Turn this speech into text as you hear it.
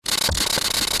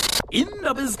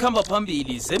Indaba ezikhamba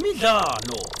phambili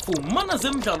zemidlalo. Fumana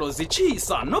zemidlalo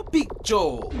zichisa no Big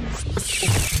Joe.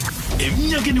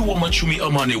 Eminyakeni wamachumi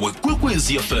amane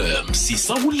weKwekwezi FM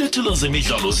sisawulethela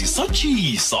zemidlalo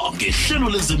zisachisa ngehlelo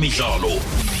lezemidlalo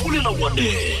Fulela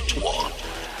Wanethwa.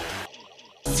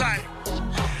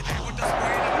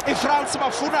 France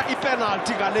bafuna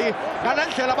ipenalty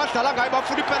ngalendlela abadlala ngayo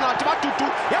bafuna ipenalty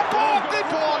badudu yabonga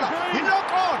ibhola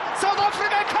inokon South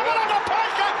Africa ikhamela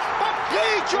ngaphandle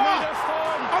babhijwa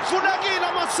afunekile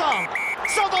amasango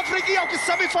South Africa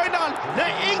iyakwi-semi-final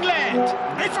ne-England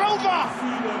it's over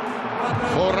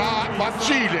Fora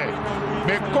Bacile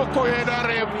mekoko yena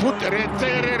re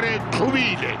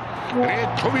qhubile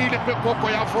mekoko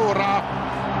ya fora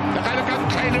le ka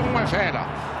ntlha ile nngwe fela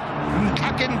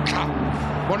ntlha ke ntlha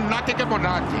monate ke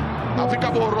monate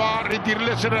Afrika Borwa re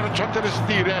dirile se re tshwanetse re se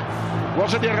dire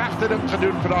was die regte ding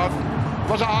gedoen vandag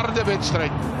was 'n harde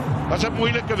wedstryd was 'n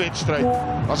moeilike wedstryd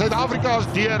was Suid-Afrika as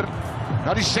deur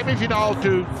na die semifinaal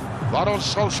toe waar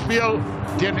ons sal speel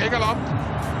teen Engeland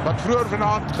wat vroeër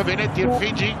vanaand gewen het teen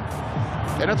Fiji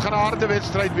en dit gaan 'n harde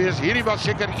wedstryd wees hierdie was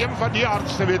seker een van die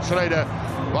hardste wedstryde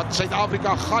wat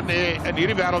Suid-Afrika gaan hê in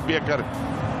hierdie wêreldbeker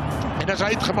en dit is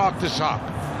uitgemaakte saak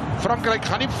Frankryk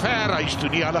gaan nie ver huis toe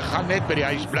nie, hulle gaan net by die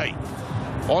huis bly.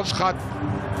 Ons gaan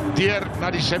deur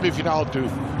na die semifinaal toe.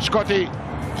 Scotty,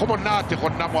 komonate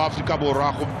gonna mo Afrika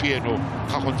Borwa gompieno,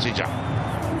 ga go ntseja.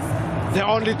 The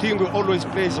only thing we always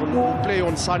play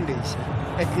on Sundays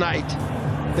at night.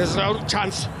 There's no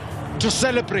chance to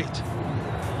celebrate.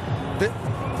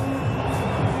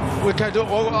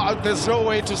 There's no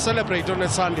way to celebrate on a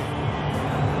Sunday.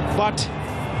 But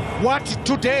what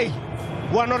today?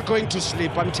 We're not going to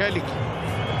sleep, I'm telling you.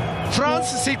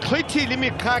 France siyichithile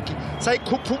imikhakhi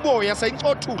sayikhupha uboya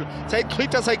sayixothula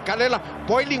sayichitha sayigalela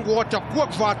boiling water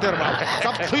kuwakuvater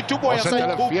sakuchitha uboya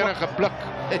sayikhupha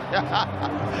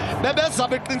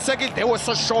bebezabe qinisekile they were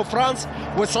so sure France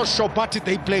was so sure but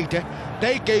they played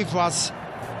they gave us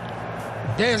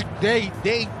they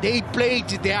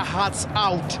played their hearts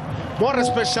out more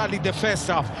especially the first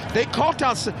half they caught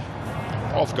us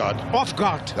off guard.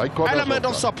 Element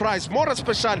of surprise, more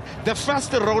especially the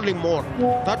first rolling maul.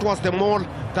 That was the maul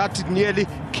that nearly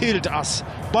killed us.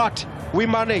 But we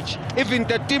managed. Even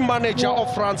the team manager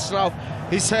of France now,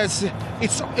 he says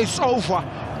it's over,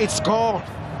 it's gone.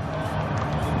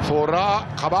 Fora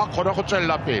kaba khona go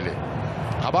tswella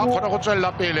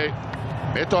pele.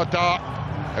 Metota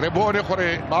re bone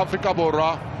gore ba Afrika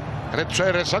Borwa re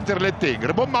tswere santer le teng.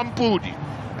 Re bo Mampudi.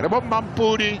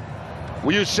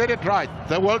 Well, you said it right.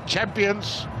 The world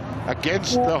champions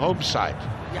against the home side.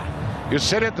 Yeah. You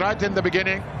said it right in the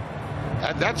beginning,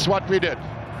 and that's what we did.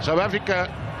 South Africa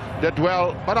did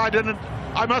well, but I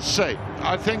must say,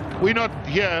 I think we're not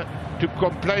here to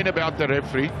complain about the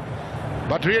referee,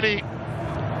 but really,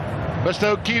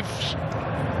 Mr. O'Keefe's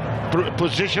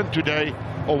position today,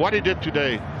 or what he did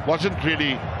today, wasn't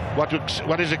really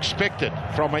what is expected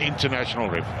from an international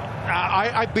referee.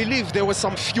 I believe there were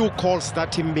some few calls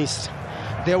that he missed.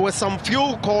 But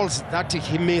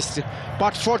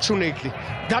fortunately,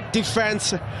 that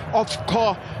defense of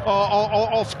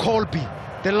Colby,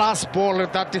 the last ball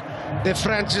that the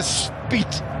French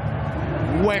spit,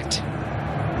 worked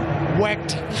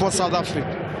for South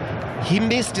Africa. He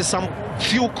missed some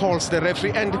few calls, the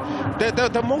referee, and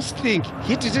the most thing,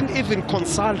 he didn't even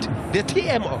consult the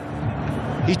TMO.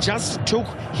 He just took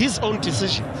his own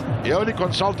decisions. He only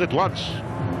consulted once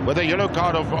with a yellow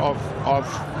card of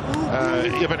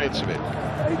Ibn Etzebeth.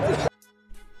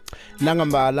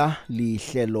 Nangambala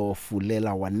lihlelo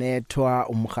Fulela Wanethwa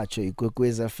umhatsho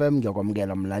iKwekwezi FM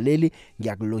ngiyakwamukela mlaleli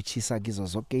ngiyakulochisa kizo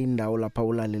zonke indawo lapha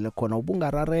ulalele khona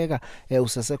ubungarareka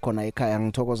usesekhona ekhaya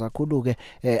ngithokoza kakhulu ke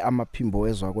amaphimbo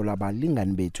wezwako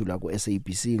labalingani bethu la ku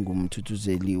SABC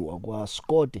ngumthuthuzeli wakwa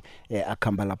Scott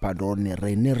akhamba lapha ne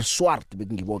Renner Swart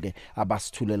bekungiboke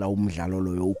abasithulela umdlalo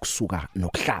loyo ukusuka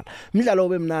nokuhlala umdlalo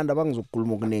obemnandi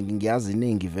abangizokukhuluma okuningi ngiyazi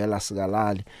iningi vela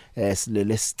sikalali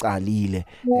silele sicalile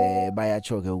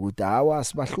bayatsho ke ukuthi hawa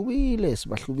sibahlubile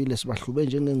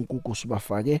njengenkukhu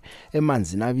sibafake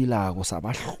emanzini abilako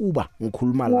sabahluba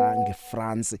ngikhuluma la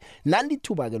ngeFrance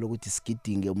nandithuba ke lokuthi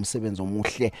sigidinge umsebenzi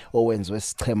omuhle owenzwe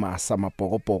sichema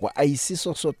samabhokobhoko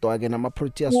ayisiso sodwa ke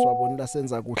namaproteas wabonila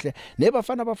senza kuhle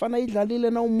nebafana idlalile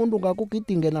na umuntu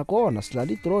ngakugidinge nakona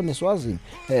sidlala idraw neswazini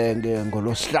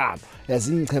ngolosihlalo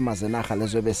ezinchema zenaga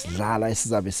lezo besidlala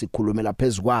esizabe sikhulumela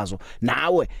phezukwazo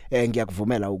nawe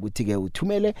ngiyakuvumela ukuthi ke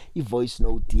uthumele ivoice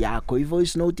note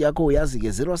yakho uyazi ke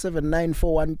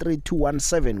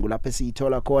 0794132217 kulapho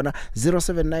esiyithola khona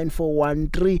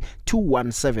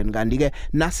 0794132217 kanti ke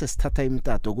nase sithatha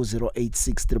imtato ku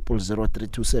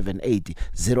 0863003278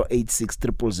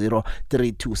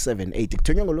 0863003278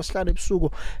 kuthonywa ngolosihlanu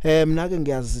ebusuku mina ke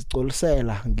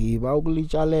ngiyazicolisela ngiba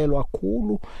ukulitshalelwa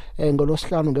kakhulu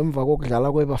ngolosihlanu ngemva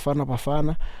kokudlala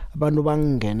kwebafana abantu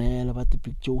bangingenela bathi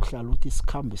picture uhlala uthi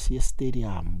sikhambe siye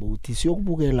stadium bothi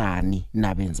siyokubukelani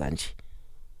nabenza nje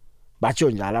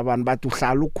batsho njalo abantu bathi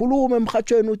uhlala ukhuluma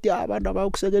emhathweni uthi abantu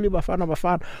abayokusekela ibafana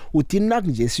uthi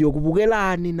nakunje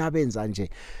siyokubukelani nabenza nje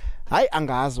hayi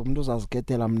angazi umuntu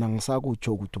uzazigedela mina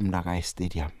ngisakutsho ukuthi umnaka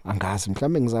e-stadium angazi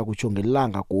mhlambe ngizakutsho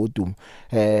ngelanga godu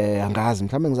angazi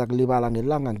mhlambe ngizakulibala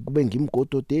ngelanga kube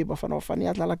ngimgodo day bafana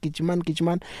yadlala gijimani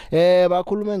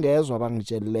bakhulume ngezwe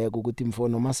abangitsheleleke ukuthi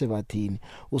mfono masebathini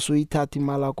usuyithatha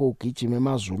imali yakho ugijima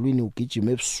emazulwini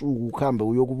ugijima ebusuku ukhambe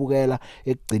uyokubukela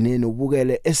ekugcineni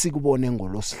ubukele esikubone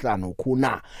ngolosihlanu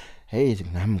ukhuna hey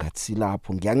nami ngathi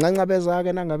lapho ngiyancancabeza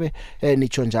ke nangabe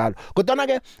nicho njalo kodwa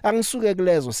ke angisuke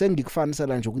kulezo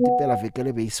sengikufanisela nje ukuthi phela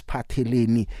vekele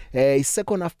beyisiphatheleni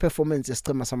i-second half performance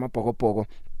yesicema samabhokobhoko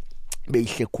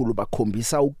beyihle khulu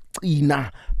bakhombisa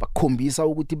uqina bakhombisa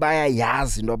ukuthi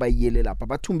bayayazi into abayiyele lapha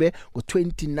bathumbe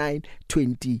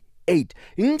ngo-29-28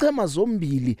 ingcema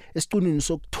zombili esicunini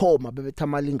sokthoma bebetha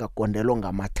amalinga gondelo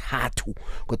ngamathathu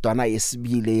kodwa na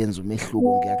yesibili yenza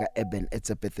umehluko ngiyaka Eben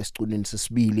Etzebeth esicunini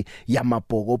sesibili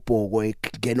yamabhokobhoko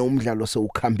ngene umdlalo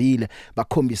sewukhambile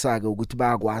bakhombisa ke ukuthi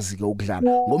bayakwazi ke ukudlala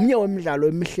ngomnye wemidlalo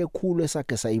emihle khulu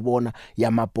esake sayibona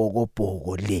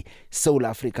yamabhokobhoko le South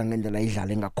Africa ngendlela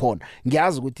idlala engakhona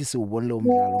ngiyazi ukuthi siwubonile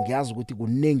umdlalo ngiyazi ukuthi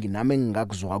kunengi nami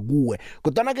engingakuzwa kuwe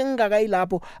kodwa na ke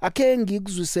ngingakayilapho akhe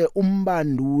ngikuzwise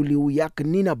umbanduli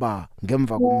uyakunina ba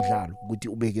ngemva komdlalo ukuthi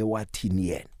ubeke wathini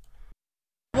yena.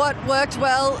 What worked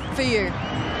well for you?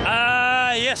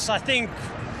 Yes, I think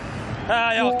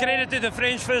credit to the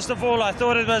French first of all. I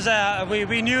thought it was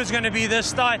we knew it was going to be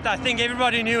this tight. I think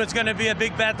everybody knew it's going to be a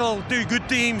big battle, two good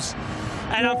teams.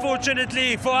 And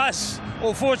unfortunately for us,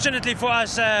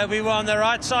 we were on the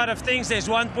right side of things. There's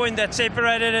 1 point that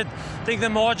separated it. I think the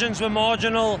margins were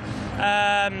marginal.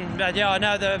 But yeah,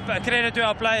 no, the credit to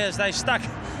our players. They stuck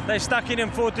in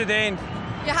and fought to the end.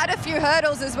 You had a few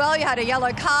hurdles as well. You had a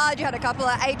yellow card, you had a couple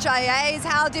of HIAs.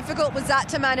 How difficult was that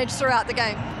to manage throughout the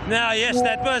game? No, yes,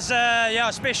 that was,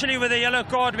 especially with the yellow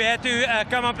card, we had to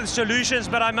come up with solutions.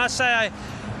 But I must say,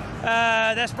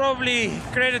 that's probably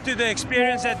credit to the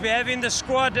experience that we have in the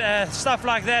squad. Stuff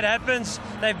like that happens.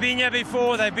 They've been here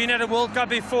before, they've been at a World Cup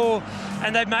before,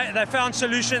 and they found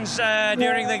solutions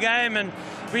during the game. And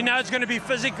we know it's going to be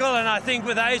physical, and I think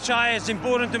with the HI it's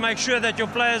important to make sure that your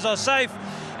players are safe.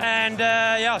 And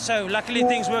so luckily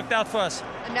things worked out for us.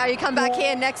 And now you come back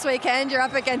here next weekend, you're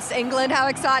up against England. How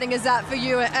exciting is that for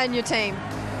you and your team?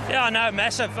 Yeah, no,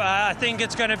 massive. I think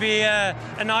it's going to be a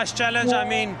nice challenge. I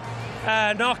mean,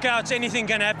 knockouts, anything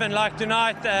can happen. Like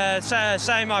tonight,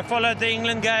 same, I followed the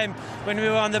England game when we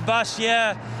were on the bus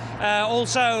here.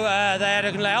 Also, they had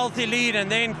a healthy lead,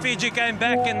 and then Fiji came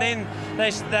back, and then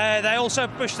they also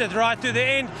pushed it right to the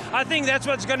end. I think that's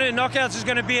what's going to knockouts is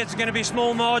going to be. It's going to be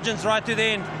small margins right to the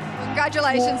end.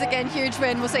 Congratulations again, huge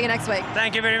win. We'll see you next week.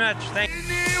 Thank you very much. Thank you.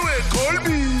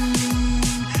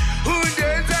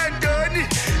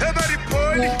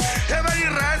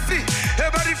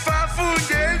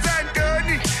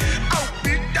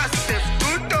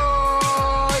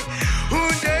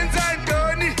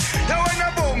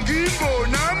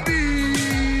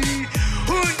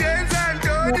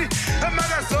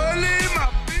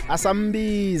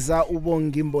 Asambiza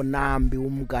uBongimbo Nambi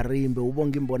umkarimbe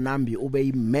uBongimbo Nambi ube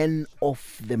yi-man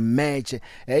of the match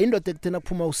indoda ekuthena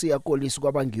kuphuma usiya kolisi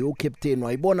kwaba ngiyo captain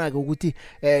wayibona ke ukuthi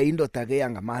indoda ke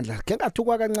yangamandla ke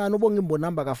ngathukwa kancane uBongimbo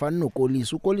Nambi akafani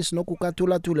nokolisi ukolisi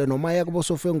nokukathulathule noma yakubo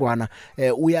Sofengwana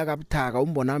uyakabuthaka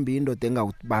uMbonambi indoda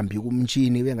engawubambi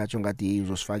kumtshini bengatsho ngathi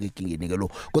uzosifaka ekingeni ke lo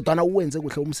kodwa na uwenze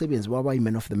kuhle umsebenzi waba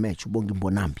yi-man of the match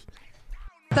uBongimbo Nambi.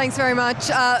 Thanks very much.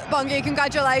 Bongi,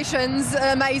 congratulations.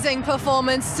 Amazing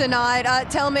performance tonight.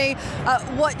 Tell me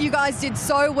what you guys did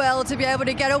so well to be able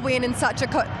to get a win in such a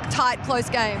tight, close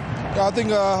game. Yeah, I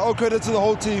think all credit to the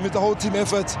whole team. It's the whole team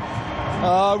effort.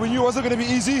 We knew it wasn't going to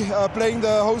be easy playing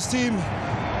the host team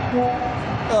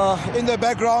in the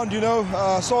background,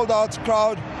 sold out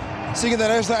crowd, singing the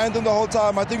national anthem the whole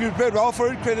time. I think we played well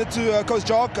for it. Credit to Coach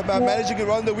Jock about managing it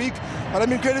around the week. But I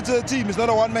mean, credit to the team. It's not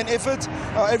a one-man effort.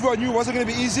 Everyone knew it wasn't going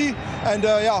to be easy. And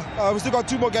we still got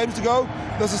 2 more games to go.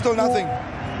 This is still nothing.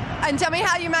 And tell me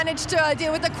how you managed to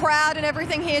deal with the crowd and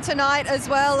everything here tonight as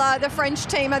well. The French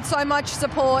team had so much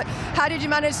support. How did you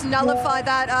manage to nullify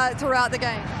that throughout the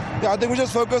game? Yeah, I think we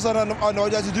just focused on what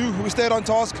we had to do. We stayed on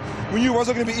task. We knew it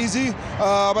wasn't going to be easy,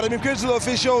 but I mean, credit to the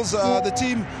officials. The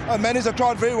team managed the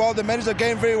crowd very well. They managed the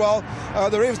game very well.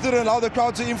 The refs didn't allow the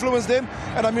crowd to influence them,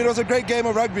 and I mean, it was a great game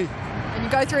of rugby. And you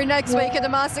go through next week at the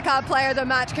MasterCard Player of the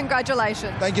Match.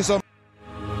 Congratulations. Thank you so much.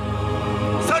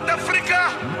 South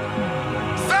Africa,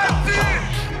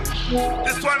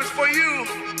 this one is for you.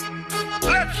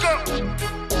 Let's go.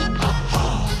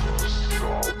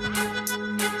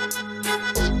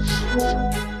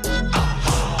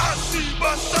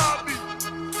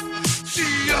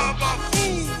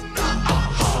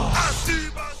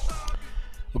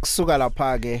 Ukusuka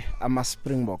lapha ke ama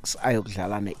Springboks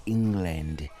ayokudlala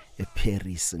neEngland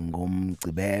eParis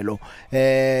ngomgcibelo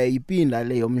ipinda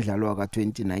le yomdlalo waka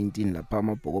 2019 lapha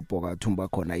amabhokobhoko athumba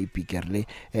khona ibigger le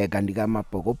kanti ka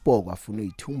amabhokobhoko afuna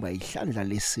uyithumba ihlandla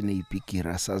lesine ibigger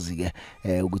asazi ke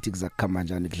ukuthi kuzakukhamba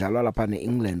kanjani kudlalwa lapha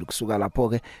neEngland kusuka lapho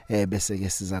ke bese ke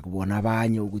siza kubona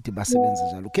abanye ukuthi basebenze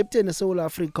njalo captain eSouth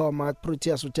Africa ama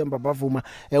Proteas uThemba Bavuma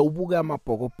ubuke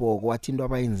amabhokobhoko wathi into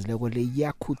abayenzileko le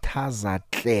yakhuthaza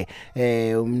hle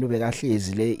umuntu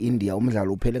bekahlezi le India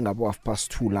umdlalo uphele ngabo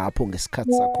 2:30 lapho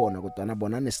ngesikhathi sakhona kodwa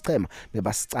nabona nesicema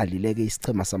bebasicalileke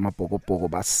isicema samabhokobhoko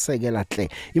basekela hle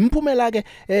imphumela ke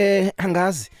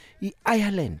angazi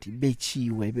iIreland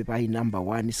bechiwe bebayi number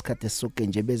 1 isikhathi sonke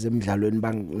nje bezemidlalweni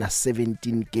bangna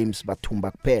 17 games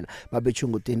bathumba kuphela babethu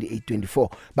ngo28-24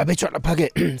 babethu lapha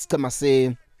ke isicema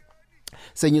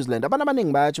New Zealand abantu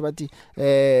abaningi bayathi bathi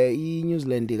iNew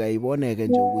Zealand kayiboneke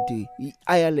nje ukuthi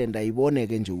iIreland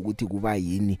ayiboneke nje ukuthi kuba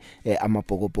yini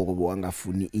amabhokobhoko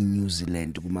wangafuni iNew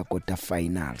Zealand kuma quarter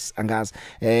finals angazi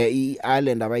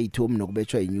iIreland abayithomi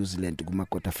nokubethwa iNew Zealand kuma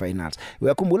quarter finals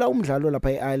uyakhumbula umdlalo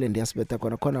lapha eIreland yasibetha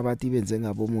khona bathi benze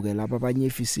ngabomuke lapha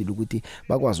abanyefisile ukuthi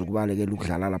bakwazi ukubalekela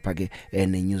ukudlala lapha ke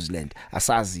neNew Zealand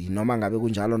asazi noma ngabe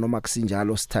kunjalo noma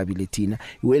kusinjalo sithabile thina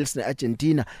iWales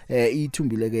neArgentina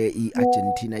ithumbile ke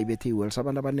Argentina ibethe iWales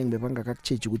abantu abaningi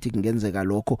bebangakakutsheje ukuthi kungenzeka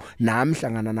lokho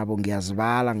namhlangana nabo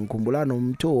ngiyazibala ngikhumbula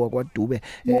nomtho wakwaDube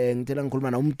ngithela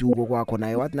ngikhuluma nomduko kwakho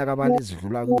naye wathi nakabala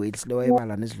izidlula kuWales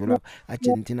lewayebala nezidlula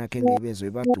Argentina ke ngebezwe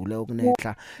ibadule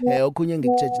okunehla okhunye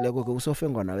ngikutshetshileko ke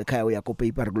usofengwana wekhaya uyakopa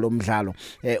ipaper kulomdlalo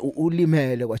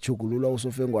ulimele kwajugulula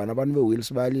usofengwana abantu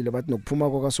beWales balile bathi nokuphuma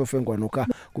kwakasofengwana uka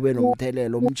kube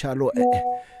nomthelelo umtshalo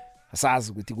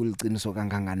asazi ukuthi kuliciniso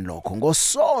kangangani lokho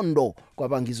ngosonto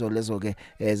kwabangizo lezo ke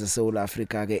zeSouth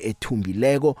Africa ke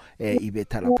ethumbileko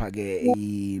ibetha lapha ke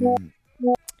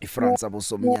iFrance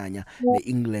abosomnyanya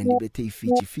neEngland bethe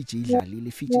iFiji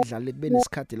idlalile kube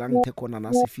nesikhathi la ngithe khona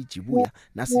nasi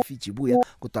Fiji buya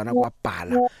kodwa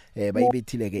kwabhala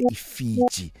bayibethile ke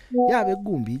iFiji yabe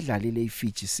kumbi idlalile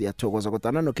iFiji siyathokoza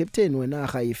kodwa no captain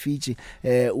wenaga iFiji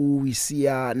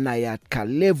uwisiya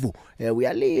Nayatkalevu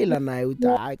uyalila naye uthi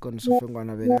hayi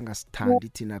konusofengwana bekangasithandi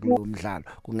thina kulo mdlalo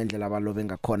kungendlela abalobe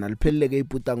ngakhona lipheleleke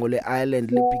ibhutango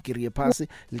leIreland lepikiri yephasi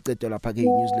licedwe lapha ke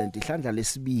iNew Zealand ihlandla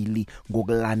lesibili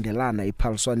ngokulandelana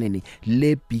ephaliswaneni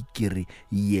lebigiri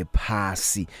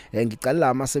yephasi ngiqala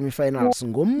ama semifinals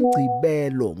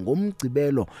ngomgcibelo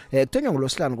kuthonywa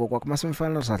ngolosihlanu kwakuma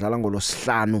semifinals adlala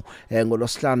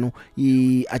ngolosihlanu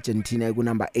iArgentina iku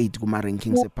number 8 kuma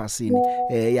rankings ephasini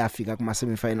yafika kuma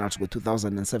semifinals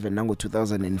ngo2007 nango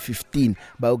 2015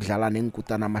 bayokudlala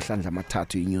nenkutana amahlandla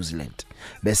amathathu iNew Zealand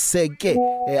bese ke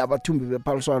abathumbi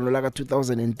bephaliswano la ka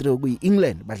 2003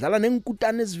 kuyiEngland badlala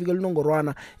nenkutana ezivikela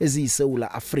inongorwana eziyiSouth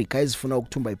Africa ezifuna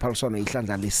ukuthumba iphaliswano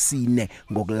ihlandla lesine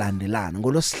ngokulandelana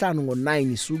ngolosihlanu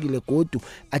ngo9 isukile godu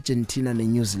Argentina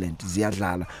neNew Zealand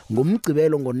ziyadlala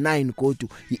ngomgcibelo ngo9 godu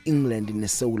iEngland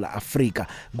neSouth Africa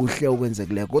kuhle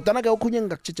okwenzekile kodwa ke okhunye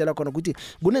ngakutshela khona ukuthi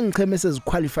kunengicheme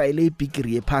seziqualifyele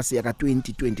ibigiri yephasi yaka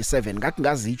 2027 ngathi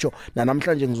ngazitsho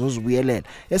namhlanje ngizozibuyelela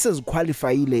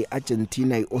eseziqualifyile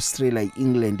iArgentina iAustralia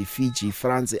iEngland iFiji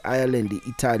iFrance iIreland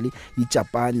iItaly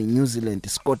iJapan iNew Zealand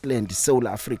iScotland iSouth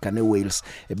Africa neWales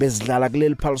bezidlala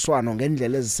kuleli phaliswano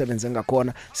ngendlela ezisebenze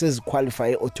ngakhona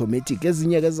seziqualify automatic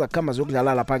ezinye ke ezakhamba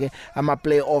zokudlala lapha ke ama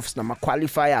playoffs nama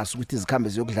qualifiers ukuthi zikhambe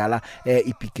ziyokudlala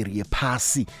ibigiri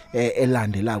yephasi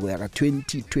elandelako yaka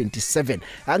 2027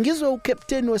 angizwe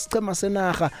ucaptain wesicema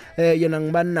senaga yena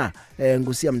ngibana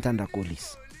ngusiyamthanda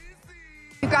Kolisi.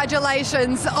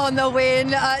 Congratulations on the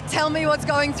win. Tell me what's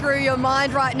going through your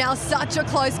mind right now. Such a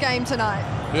close game tonight.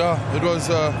 Yeah, it was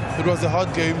a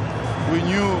hard game. We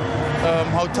knew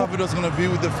how tough it was going to be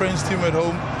with the French team at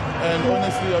home. And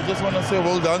honestly, I just want to say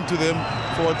well done to them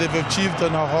for what they've achieved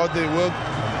and how hard they worked.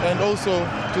 And also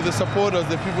to the supporters,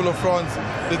 the people of France.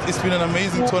 It's been an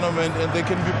amazing tournament and they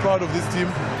can be proud of this team.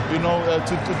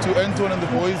 to Antoine and the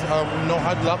boys,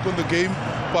 hard luck on the game,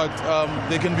 but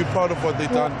they can be proud of what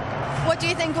they've done. What do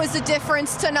you think was the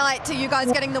difference tonight to you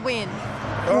guys getting the win?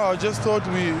 I just thought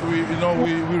we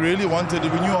really wanted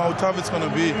it. We knew how tough it's going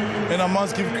to be. And I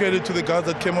must give credit to the guys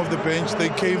that came off the bench. They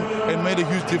came and made a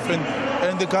huge difference.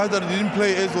 And the guys that didn't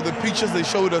play as well, the pictures they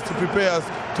showed us to prepare us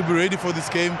to be ready for this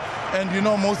game. And,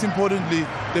 most importantly,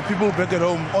 the people back at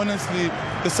home, honestly,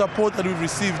 the support that we've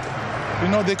received,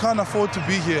 they can't afford to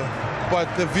be here. But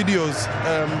the videos,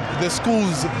 the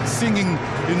schools singing,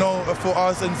 for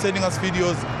us and sending us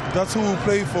videos, that's who we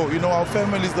pray for. Our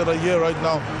families that are here right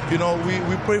now,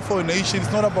 we pray for a nation.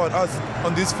 It's not about us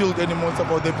on this field anymore. It's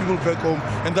about the people back home.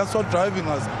 And that's what's driving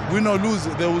us. Win or lose,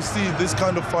 they will see this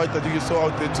kind of fight that you saw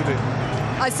out there today.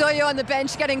 I saw you on the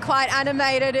bench getting quite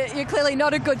animated. You're clearly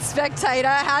not a good spectator.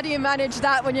 How do you manage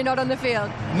that when you're not on the field?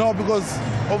 No, because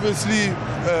obviously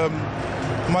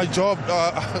my job,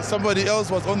 somebody else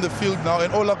was on the field now,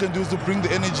 and all I can do is to bring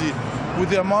the energy. With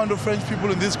the amount of French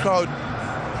people in this crowd,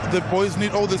 the boys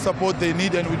need all the support they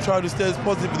need, and we try to stay as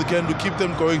positive as we can to keep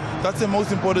them going. That's the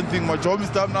most important thing. My job is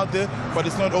done out there, but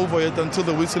it's not over yet until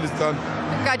the whistle is done.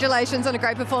 Congratulations on a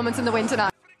great performance in the win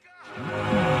tonight.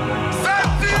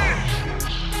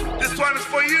 This one is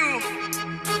for you.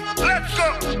 Let's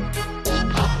go.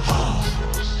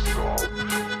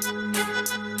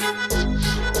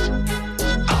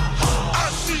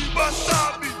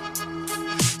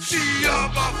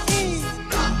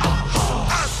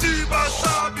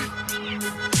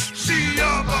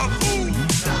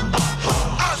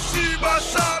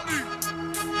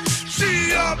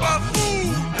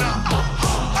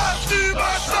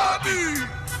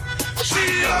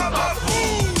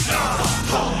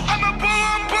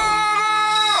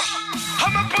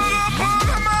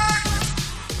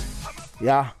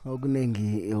 Ya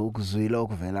okuningi ukuzwila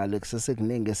okuvela Alex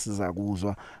sekuningi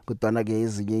sizakuzwa kodwa ke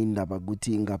ezinye indaba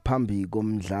ukuthi ngaphambi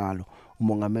komdlalo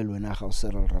umongameli wenaga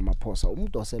uCyril Ramaphosa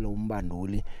umdosele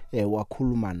umbanduli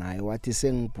wakhuluma naye wathi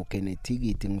sengibhuke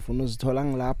netikiti ngifuna uzithola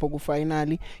ngilapho ku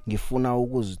finali ngifuna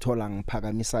ukuzithola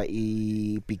ngiphakamisa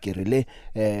ibigiri le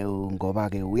ngoba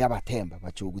ke uyabathemba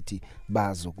bathi ukuthi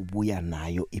bazokubuya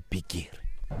nayo ibigiri.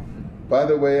 By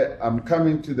the way, I'm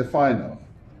coming to the final.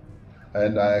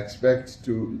 And I expect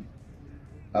to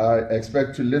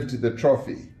lift the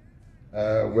trophy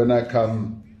when I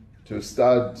come to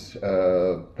start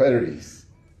Paris,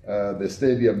 the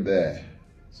stadium there.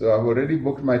 So I've already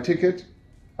booked my ticket.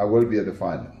 I will be at the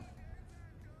final.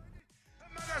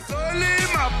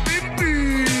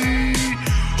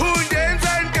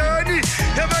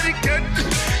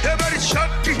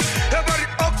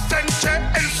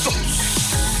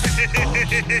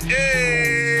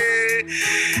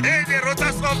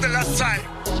 Of the last time.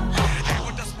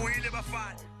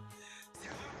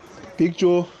 Big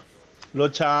Joe,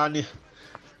 Lochani,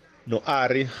 no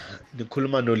Ari,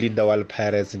 nikhuluma no Linda wal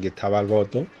Pirates ngethaba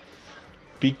voto.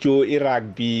 Big Joe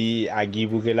irugby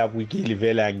angibukela kwigili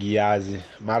vele angiyazi.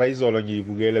 Mara izolo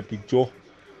ngibukela Big Joe.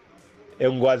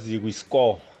 Engwazi ku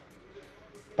score.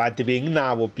 But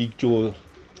benginabo Big Joe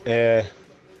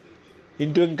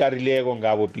into engarileko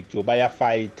ngabo Big Joe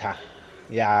bayafighter.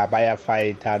 Ya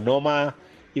bayafighter noma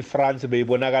iFrance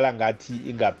beyibonakala ngathi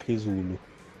ingaphezulu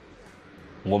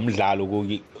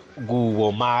ngomdlalo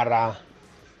kuwo mara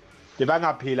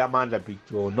bebangaphila amandla Big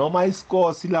Joe noma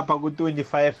iscore silapha ku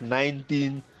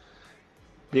 25-19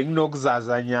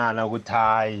 bekunokuzazanyana ukuthi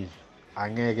hayi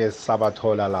angeke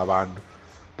sabathola labantu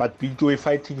but Big Joe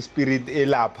fighting spirit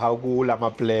elapha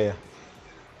kulama player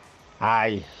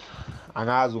hayi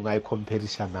angazi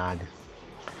ungayicompetition nani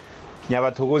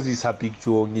ngiyabathokozisa Big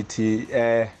Joe ngithi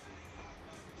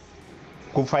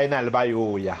ku final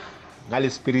bayoya ngale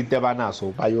spirit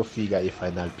ebanaso bayofika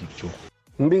e-final Big Joe.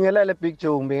 Ngibingelele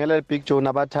Big Joe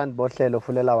nabathandi bohlelo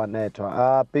Fulela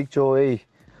Wanethwa. Big Joe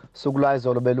sukulwa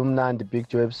izolo belumnandi Big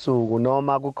Joe ebusuku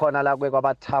noma kukhona la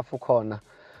kwabathafu khona.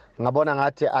 Ngabona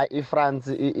ngathi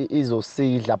iFrance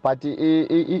izosidla but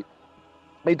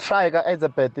i-try ka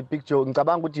Elizabeth Big Joe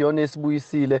ngicabanga ukuthi yona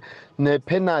esibuyisile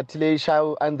ne-penalty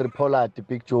leyishayo Andre Pollard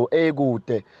Big Joe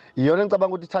ekude iyona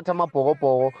ngicabanga ukuthi ithatha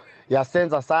amabhokobhoko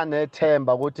yasenza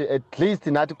sanethemba ukuthi at least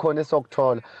nathi khona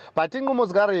esokuthola but inqumo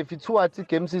zika referee ithiwathi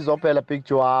game sizophela Big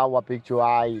Joe hawa Big Joe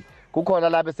hayi kukhona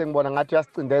la bese ngibona ngathi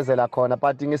uyasicindezela khona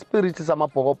but ngespirit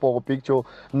samabhokobhoko Big Joe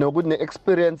nokuthi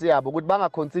neexperience yabo ukuthi banga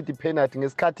concede penalty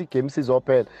ngesikhathi game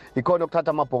sizophela ikhona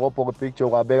ukuthatha amabhokobhoko Big Joe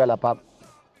kwabeka lapha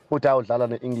uthi awudlala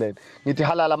neEngland ngithi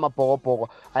halala amabhokobhoko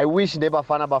I wish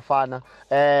nebafana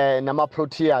nama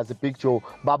Proteas Big Joe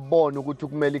babone ukuthi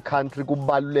kumele icountry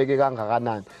kubaluleke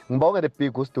kangakanani ngibonge the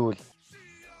big uSdudla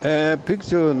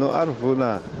Picture no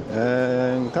Arvuna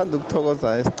ngithanda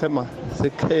ukuthokoza isichema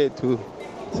sekhethu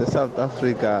se-South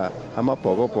Africa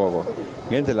amabhokobhoko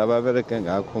ngendlela ababereke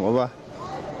ngakho ngoba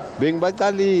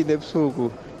bengibaqalile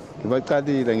ebusuku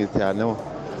ngibaqalile ngithiyano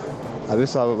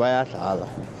abesaba bayadlala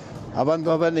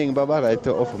abantu abaningi baba-right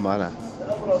off mana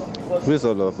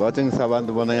kwizolo batshengisa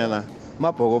abantu bonanyana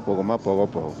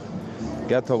mabhokobhoko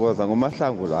ngiyathokoza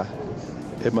ngomahlangu la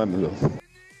eMamelodi.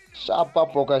 Shapa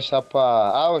boka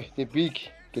shapa awe the big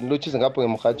ngilochisa ngapho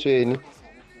ngemhathweni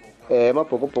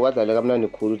amabhokobhoko adlale kamnandi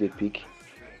khulu the big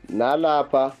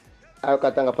nalapha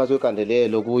ayokata ngaphasi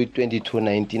kwekandelelo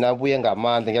ku-22-19 abuye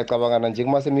ngamandla ngiyacabanga nje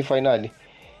kuma semifinal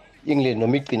England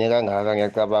noma igcine kangaka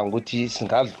ngiyacabanga ukuthi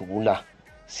singadlula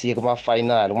siye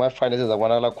kuma-final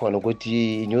sezabonakala khona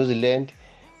ukuthi New Zealand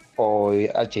or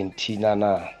Argentina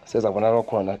na sezabonakala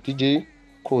khona. DJ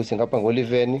Khosi ngapha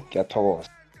ngo-11 ngiyathokoza.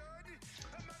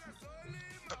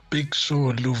 Big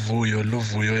show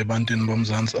luvuyo ebantwini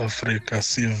bomzansi Afrika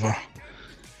siva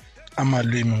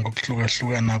amalwimi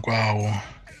ngokuhlukahlukana kwawo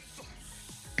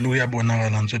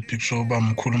luyabonakala nje Big Show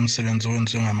bamkhulu umsebenzi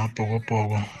owenziwe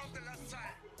ngamabhokobhoko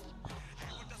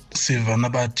siva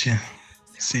nabathi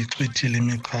sichithile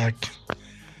imiqhagi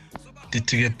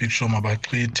dithi-ke Big Show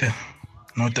mabachithe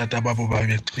notata babo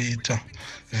babechitha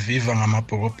viva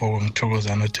ngamabhokobhoko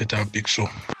ngithokoza nothetha Big Show.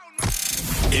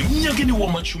 Eminyakeni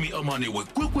wama-40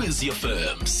 wekwekwezi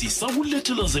FM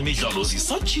sisakulethela zemidlalo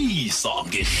zisatshisa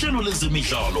ngehlelo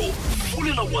lezemidlalo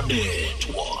Fulela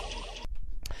Wanethwa.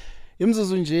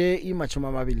 Imzuzu nje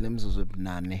i-28 lemzuzu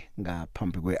ebunane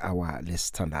ngaphambi kwe-hour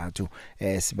lesithandathu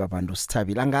sibabantu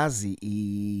sithabile angazi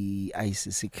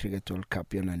i-ICC Cricket World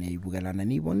Cup yona neyibukelana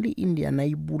niyibona i-India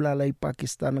nayibulala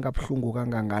iPakistan kabuhlungu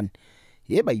kangangani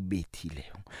yeba ibethile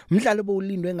umdlalo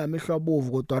bowulindwe ngamehlo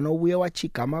abovu kodwa ubuye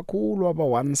wachiga amakhulu waba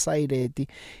one sided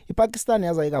iPakistan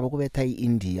yaza ikaba kubetha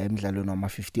iIndia emidlalweni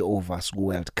wama-50 overs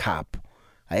ku-World Cup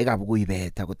ayikabe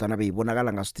kuyibetha kodwa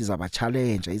beyibonakala ngasuthi izaba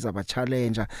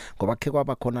challenge ngoba khe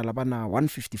kwaba khona labana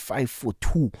 155 for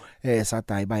 2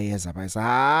 sathi ayibayeza bayisa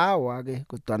hawa ke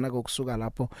kodwa kokusuka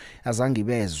lapho azange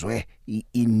bezwe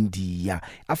iIndia.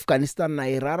 Afghanistan na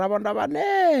irara abantu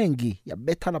abanengi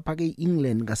yabetha lapha ke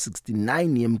iEngland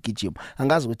nga69 yemgijimo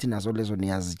angazi ukuthi nazo lezo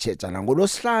niyazichecha la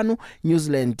ngolosihlanu New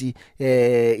Zealand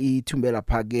ithumbe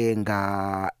lapha ke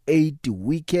nga 8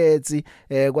 wickets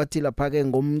kwathi lapha ke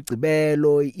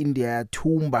ngomgcibelo iIndia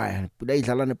yathumba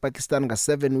idlala nePakistan nga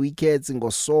 7 wickets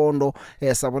ngosonto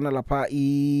sabona lapha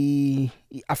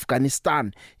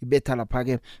iAfghanistan ibetha lapha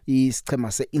ke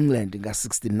isichema seEngland nga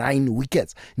 69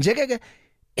 wickets njeke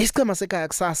isichema sekhaya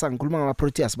kusasa ngikhuluma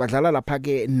ngama-Proteas badlala lapha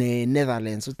ke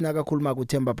neNetherlands uthi nakakhuluma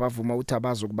kuThemba bavuma uthi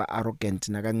abazo kuba arrogant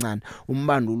nakancane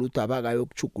umbandulo uthi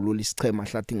abakayokuchugulula isichema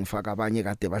hlathi ngifaka abanye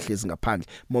kade bahlezi ngaphandle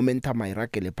momentum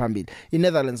ayiragele phambili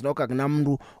iNetherlands nokho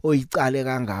akunamuntu oyicale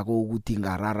kangako ukuthi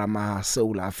ngarara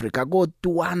ama-South Africa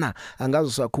kodwana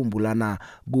angazosakhumbulana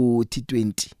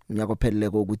ku-T20 unyaka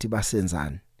opheleleko ukuthi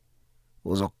basenzani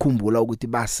uzokukhumbula ukuthi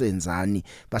basenzani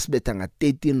basibetha nga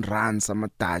 13 runs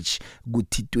ama-Dutch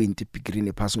ku-T20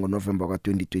 Pigreen phasi ngoNovember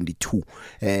ka-2022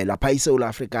 lapha iSouth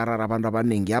Africa arara abantu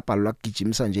abaningi yabhalwa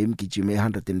kugijimisa nje imigijimo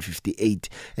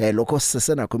e158 lokho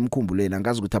sisenakho emkhumbulweni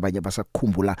angazi ukuthi abanye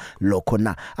basakukhumbula lokho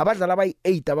na abadlali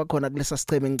abayi8 abakhona kulesa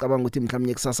sicheme ngicabanga ukuthi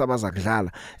mhlawumnye kusasa baza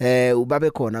kudlala ubabe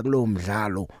khona kulowo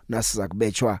mdlalo nasiza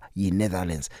kubetshwa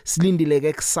yiNetherlands silindile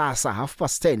ke kusasa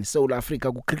 10:30 South Africa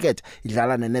ku cricket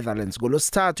idlala neNetherlands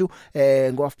ngolosithathu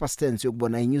ngo-10:30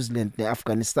 siyokubona iNew Zealand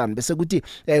neAfghanistan bese kuthi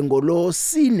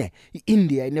ngolosine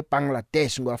iIndia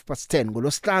neBangladesh ngo-10:30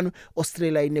 ngolosihlanu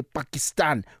Australia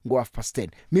nePakistan ngo-10:30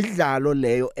 midlalo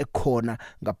leyo ekhona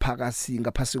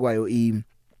ngaphasi kwayo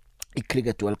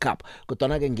iCricket World Cup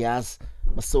kodwa ke ngiyazi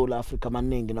maSouth Africa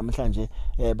amaningi namhlanje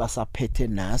basaphethe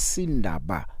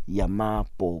nasindaba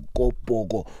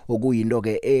yamabhokobhoko okuyinto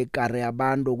ke ekare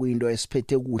abantu okuyinto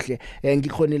esiphethe kuhle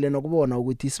ngikhonile nokubona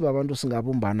ukuthi sibabantu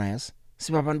singabumbana yasi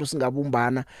sibabantu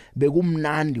singabumbana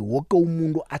bekumnandi wonke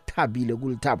umuntu athabile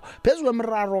kulithabo phezulu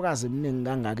kwemraro kaze eminingi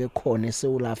kangaka ekhona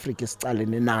eSouth Africa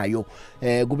esicalene nayo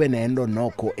kube nento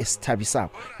nokho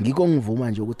esithabisako ngiko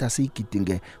ngivuma nje ukuthi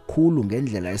asiyigidinge khulu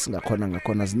ngendlela esingakhona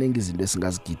ngakhona ziningi izinto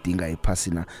esingazigidinga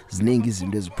ephasina ziningi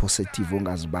izinto ezipositive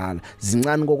ongazibala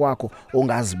zincane kokwakho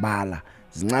ongazibala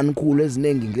zincane khulu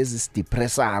eziningi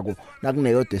ngezisidepressako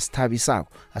nakuneyodwa esithabisako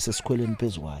asesikhweleni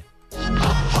phezukwayo.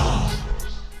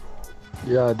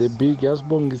 Yeah, the big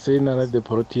yasibongisena na the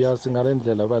Proteas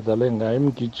ngalendlela badlale ngayo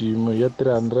imigijimo ya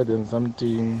 300 and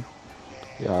something.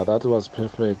 Yeah, that was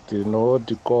perfect. No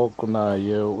Dikok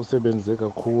naye usebenze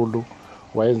kakhulu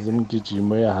wayenza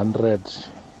imigijimo ya 100.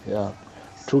 Yeah.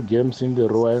 2 games in the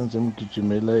row ayenze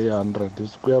imgijimele 100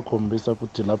 sikuyakhombisa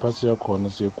ukuthi lapha siyakhona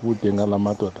siyekude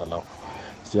ngalamadoda lawo.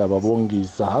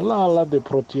 Siyababongisa. Halala the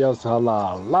Proteas,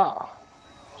 halala.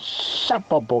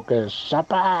 Shapa boke,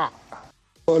 shapa.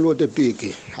 All the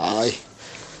big. Hayi.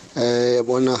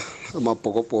 Bona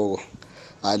amabhokobhoko.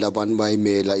 Hayi labantu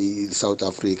bayimela iSouth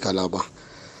Africa laba.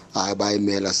 Hayi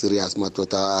bayimela serious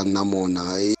madoda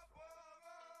anamona.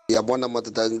 Yabona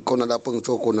madoda khona lapho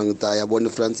ngitho khona ngita yabona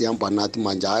France ihamba nathi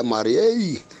manje hayi mari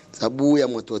hey zabuya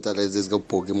madoda lezi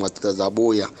zikabhoki madoda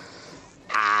zabuya.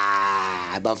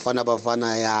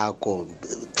 Bafana yakho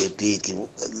debiki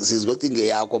sizothi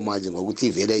ngeyakho manje ngokuthi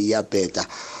vele iyabheda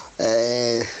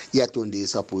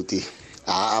iyatondisa futhi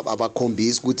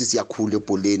abakhombisa ukuthi siyakhula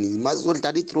ebholeni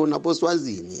masizodlala ithrow nabo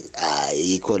swazini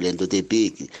ayikho lento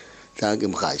debiki thanke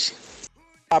mhashi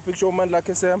picture man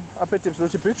lakhe Sam aphethe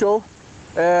mhloti picture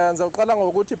ngizawuqala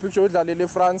ngokuthi picture udlalele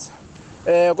France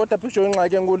kodwa picture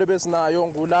ingxaki enkulu besinayo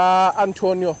ngula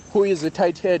Antonio who is a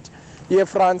tight head ye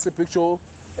France picture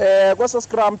kwesa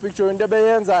scrum picture into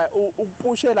beyenza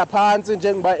ukupushela phansi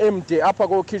njengoba MD apha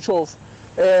ko Kitchoff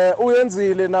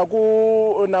uyenzile naku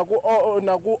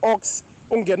Ox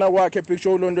ungena kwakhe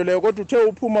picture lonto leyo kodwa uthe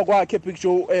uphuma kwakhe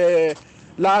picture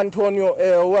la Antonio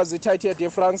was tight head ye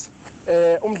France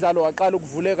umdlalo waqala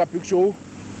ukuvuleka picture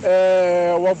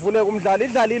wavuleka umdlalo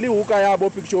idlalile ihuka yabo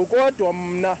picture kodwa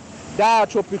mina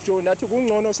ndatsho picture nathi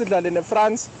kungcono sidlale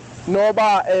neFrance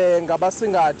noba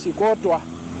ngabasingathi kodwa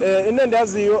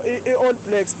inendaziyo All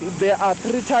Blacks they are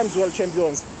 3 times world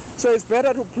champions so it's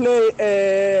better to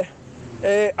play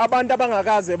abantu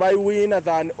abangakaze bayiwina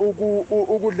than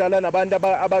ukudlala nabantu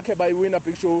abakhe bayiwina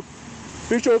picture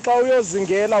xa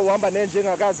uyozingela uhamba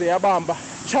nenjengakaze yabamba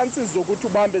chances zokuthi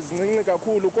ubambe zincinci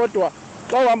kakhulu kodwa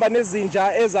xa uhamba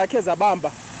nezinja ezakhe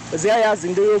zabamba ziyayazi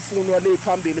into yofunwa le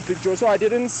phambili picture so I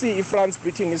didn't see France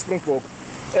beating Springbok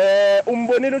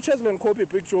umbonile uCheslin Kobe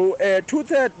picture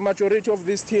 2/3 majority of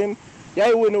this team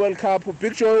yayiwina World Cup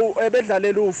picture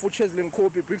ebedlalela ufu Cheslin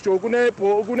Kobe picture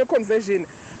kune conversion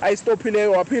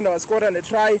ayistophileyo waphinda wascora ne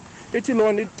try ithi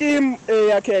lona team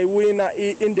yakhe yayiwina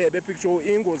indebe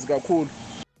picture ingozi kakhulu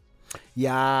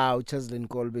ya uCheslin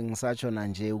Kolbe ngisatsho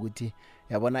nje ukuthi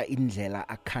yabona indlela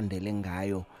akhandele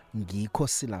ngayo ngikho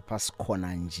silapha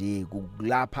sikhona nje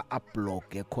kulapha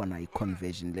ublock ekhona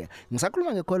iconversion le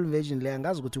ngisakhuluma ngeconversion le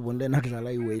angazi ukuthi ubonile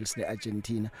nakudlala iWales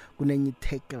neArgentina kunenye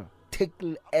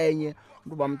tackle enye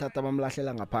kuba mthatha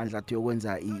bamlahlela ngaphandle athi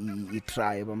yokwenza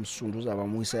itry bamsunduza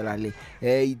bamuyisela le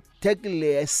tackle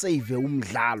le save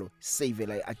umdlalo save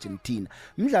la iArgentina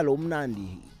umdlalo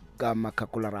umnandi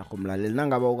kaMakhakhula Rago mlaleli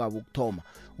nangaba ukabe ukuthoma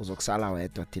uzokusala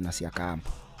wedwa thina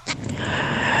siyakamba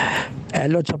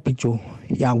Hello Chapicho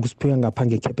ya ngusiphuya ngapha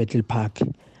ngeCapital Park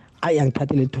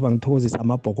ayangithathele ithuba ngithokozisa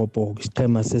amabhokobhoko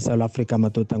isithema seSouth Africa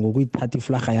madoda ngokuyithatha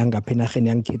iflaga yangapha enarheni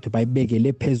yangikhethu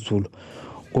bayibekele phezulu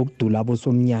ngokudula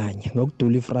abosomnyanya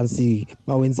ngokudula iFrance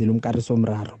bawenzele umkariso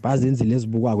omraro bazenzile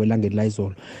ezibukwako elangeni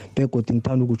layizolo begodi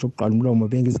ngithanda ukuthi uqala umlomo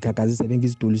bengizigagazise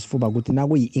bengizidula isifuba ukuthi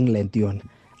nakuyi-England yona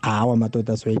hawa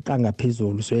madoda soyiqanga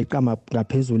phezulu soyiqama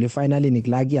ngaphezulu efinalini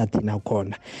kulakuyathina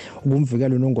khona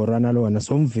ukumvikela unongorwana lona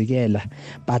somvikela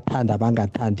bathanda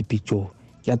bangathandi picture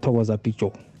kuyathokoza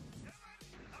picture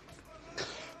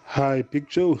Hi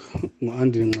picture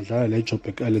ngoAndy Nxadlala la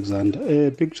Joburg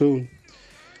Alexander picture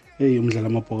umdlalo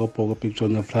amabhokobhoko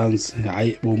picture neFrance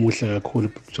hayi bomuhle kakhulu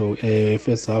picture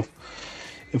first half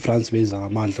iFrance beza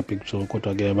ngamandla picture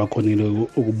kodwa ke bakhonile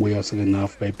ukubuya second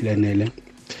half bayiplanele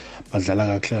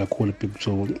badlala kahle kakhulu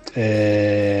picture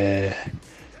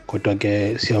kodwa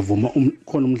ke siyavuma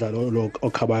khona umdlalo lo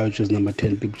okhabayo jersey number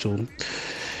 10 picture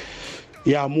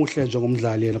ya muhle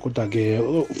njengomdlali yena kodwa ke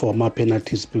for ama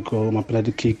penalties because ama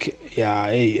penalty kick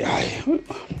ya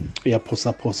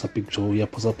yaphosa picture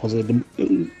yaphosa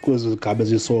kwezigaba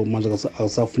eziso manje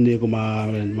akusafuneki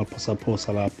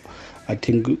maphosa lapho I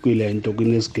think kuyilento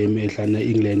kunesgame ehlana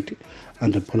eEngland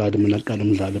under Pollard mina qala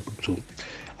umdlalo picture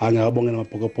angabongela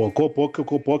amabhokobhoko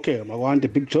gobhoke makwande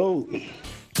picture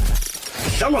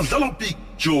dlala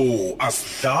picture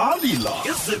asidlali la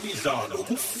ezemidlalo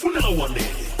kufunela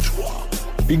Wanethwa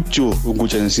picture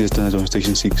ukutshenisa standard on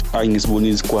station 6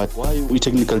 ayingisibonile squad why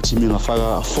i-technical team ingafaka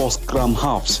 4 scrum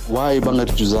halves why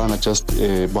bangadujuzana just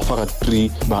bafaka 3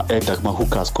 ba-add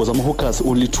kuma-hookers because ama-hookers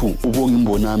only 2 ubonga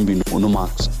imbonambi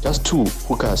nomax just 2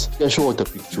 hookers yashorta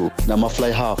picture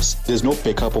nama-fly halves there's no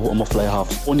backup of ama-fly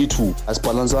half only 2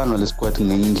 asibhalansanga le squad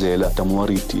ngenye indlela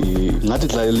damorit ngathi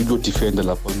dlalela kuyodefenda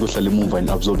lapha kuyohlala emuva and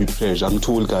absorb i-pressure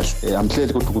angitholi kahle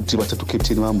amhlele kodwa ukuthi bathatha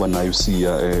ucaptain bahamba nayo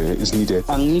siya is needed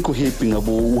angikho happy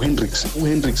ngabo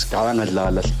uHendricks kala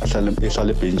ngadlala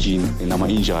ehlala ebenchini nama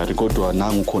injury kodwa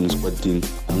nangu khona esquadini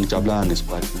angijabulanga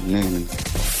ngesquad ngene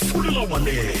Fulela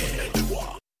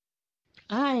Wanethwa.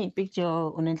 Hi, Big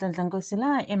Joe. Unenhlanhla Nkosi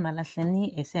la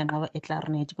emalahleni esiyanqaba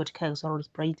eClarinet kodwa ikhaya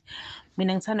kuSoros Braid.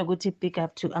 Mina ngithanda ukuthi big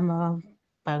up to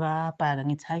amabhakabhaka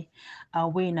ngithi hayi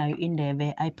awinayo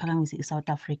indebe ayiphakamise iSouth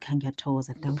Africa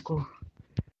ngiyathokoza danko.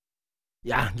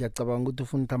 Ya ngiyacabanga ukuthi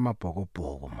ufuna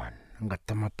amabhokobhoko man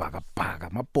ngathi amabhakabhaka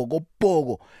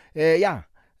amabhokobhoko ya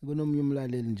kunomnye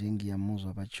umlaleli nje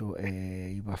ngiyamuzwa batsho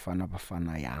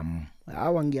ibafana yami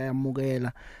hawa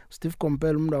ngiyayamukela Steve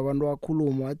Kompela umuntu abantu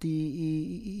wakhuluma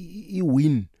wathi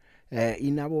iwin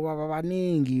inabo baba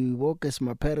baningi bonke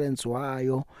sima parents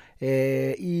wayo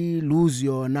ilose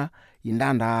yona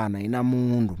indandana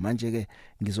inamuntu manje ke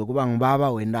ngizokuba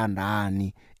ngibaba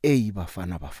wendandani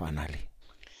eyibafana le.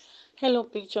 Hello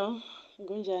Picture,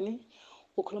 kunjani?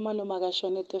 Ukhuluma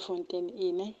noMakashone eFontaine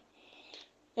ine.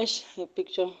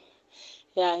 Picture.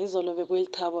 Ya izolo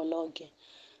bekuyilithabo lonke.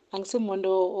 Angisimuntu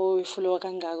oyifulowa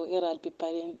kangako eRugby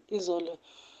Bhaleni. Izolo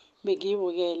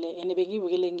bekiyibukele ene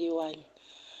bekiyibukele ngiwani.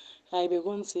 Hayi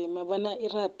bekunzima bona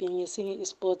iRugby ngesinye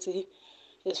isports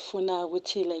esifuna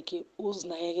ukuthi like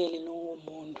uzinakekele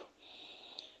nomuntu.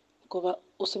 Ngoba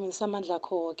usebenzisa amandla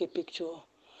akho wonke Picture.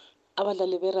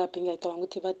 Abadlali beRugby ngiyacabanga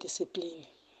ukuthi ba discipline.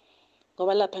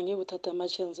 Ngoba lapha ngeke uthathe ama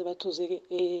chance bathuze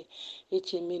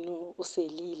ejimini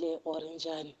uselile or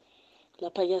njani.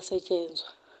 Lapha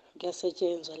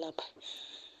kuyasetshenzwa lapha.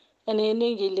 Ene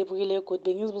ngilebukile god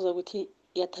bengizibuza ukuthi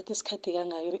yathatha isikhathi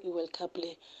kangaka iWorld Cup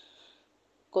le.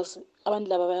 Because abantu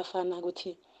laba bayafana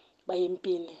ukuthi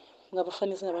bayempini.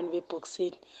 Ngabafanisa nabantu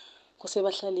beboxing. Kuse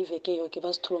bahlala iveke yonke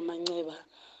basithuba amanceba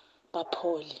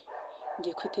baphole.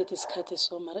 Ngikhuthethe isikhathi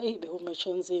somara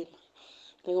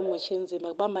bekumechonzima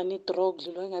kubamba ni draw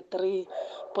kudlulwa nga 3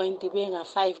 point benga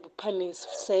 5 buphane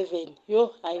 7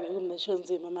 yo hayi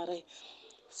bekumechonzima mara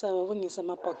sababungisa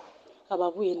amabhok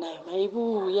ababuye nayo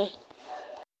mayibuye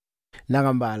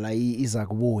Nakambala iza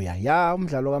kubuya ya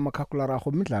umdlalo kamakhakulararho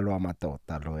umdlalo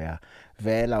wamadoda loya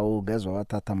vela ugezwe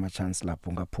wathatha ama chance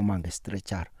lapho ngaphuma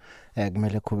ngestretcher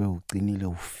kumele kube uqinile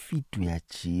ufit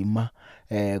uyajima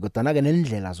kodwa ke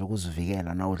nendlela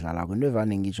zokuzivikela na udlala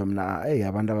kunevane ngisho mina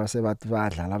abantu abasebathi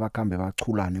badlala bakhambe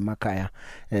bachulana emakhaya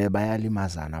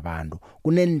bayalimazana abantu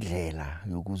kunendlela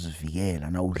yokuzivikela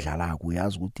na udlala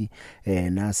kuyazi ukuthi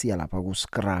nasiya lapha ku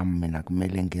scrum mina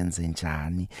kumele ngenze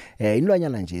njani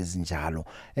inlwanyana nje ezinjalo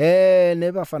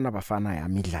nebafana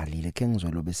yami idlalile ke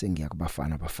ngizolo bese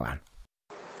ngiyakubafana bafana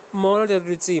Molo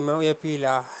Debritsima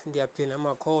uyaphila ndiyaphila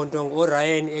amakhonto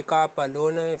ngoRyan eKapa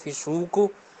lona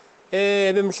eFishuku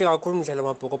bemhle kakhulu umdlalo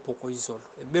wamabhokobhoko izolo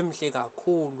bemhle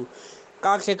kakhulu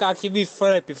kahle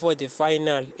before the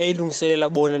final elungiselela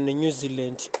bona neNew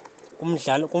Zealand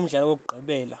kumdlalo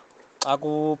wokugqibela xa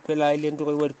kuphela ilento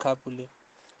kweWorld Cup le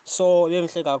so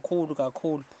bemhle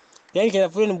kakhulu ngendlela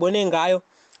futhi ngibone ngayo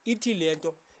ithi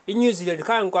lento iNew Zealand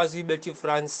khaya ngikwazi uyibetha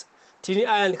iFrance thini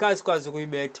Ireland khaya sikwazi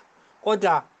ukuyibetha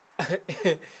kodwa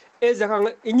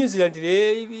ezakanga iNew Zealand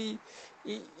le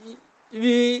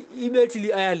ibethile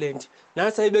iIreland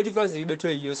nasa ibethe iFrance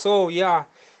ibethwe yiyo so yeah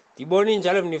ngibona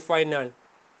injalo mni final.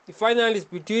 The final is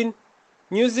between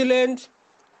New Zealand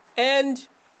and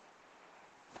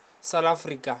South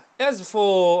Africa. As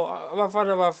for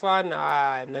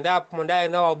abafana mina ndaphuma ndaye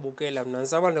nawabukela mina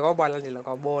ngisaba ndikabalandela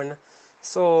kwabona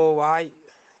so hayi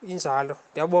injalo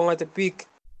ndiyabonga the big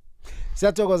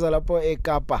Siyathokoza lapho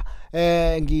eKapa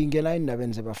ngingena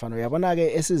indabeni zebafana uyabona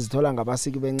ke esizithola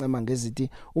ngabasiki bencema ngezithi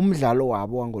umdlalo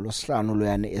wabo wangolosihlanu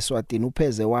loyane eSwatini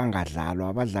upheze wangadlalwa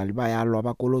abadlali bayalwa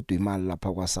abakolodwa imali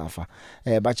lapha kwaSafa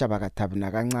batsha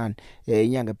bakathabina kancane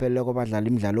inyanga ephelele badlala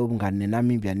imidlalo obungane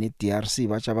neNamibia neDRC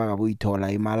batsha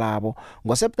bakabuyithola imali abo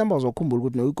ngoSeptember uzokhumbula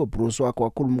ukuthi noIko Bruce wakho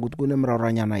wakhuluma ukuthi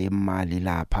kunemraranyana yemali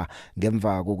lapha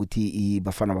ngemva kokuthi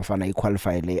ibafana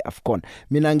iqualify le AFCON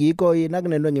mina ngiko yena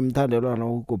kunento ngimthandela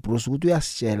noIko Bruce ukuthi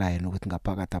uyasitshela yena ukuthi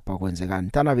ngaphakathi apha kwenzekani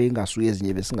thana bengasuye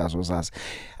ezinye besingazozazi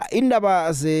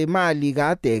indaba zemali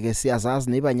kade ke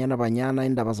siyazazi nebanyana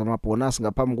indaba zamabonus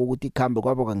ngaphambi kokuthi ikhambe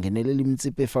kwabo kangenelela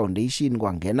iMtsipe Foundation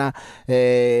kwangena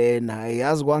na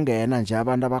yazi kwangena nje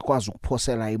abantu abakwazi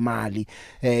ukuphosela imali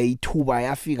ithuba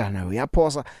yafika nayo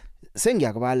yaphosa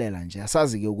sengiyakubalela nje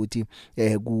asazi ke ukuthi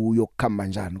kuyokukhamba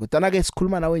kanjani kodwa ke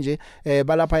sikhuluma nawe nje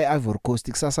balapha eIvory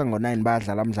Coast kusasa ngo9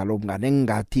 bayadlala umdlalo obungane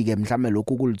engathi ke mhlawumbe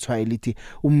lokhu kulithwaye lithi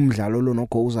umdlalo lo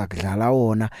nokho uza kudlala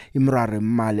wona imrare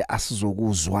imali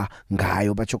asizokuzwa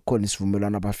ngayo bathi kukhona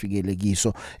isivumelwano abafikele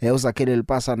kiso uzakhele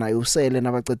lipasa naye usele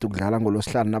nabaceda ukudlala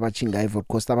ngolosihlanu nabachinga eIvory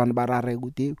Coast abantu barare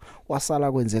ukuthi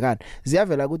wasala kwenzekani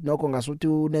ziyavela ukuthi nokho ngasuthi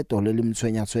unedolo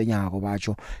limthwenya-thwenyako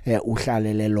batsho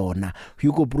uhlalele lona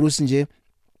Hugo Bruce nje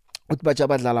uthi batsha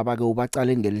abadlala bake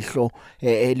ubacala ngelihlo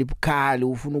elibukhali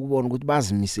ufuna ukubona ukuthi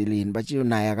bazimiseleni batsho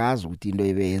naye akazi ukuthi into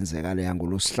ebeyenzeka le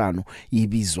yangolosihlanu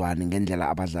ibizwane ngendlela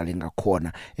abadlali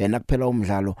ngakhona nakuphela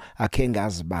umdlalo akhe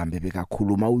ngazibambe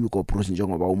bekakhuluma uHugo Bruce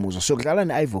njengoba umuzwa sokudlala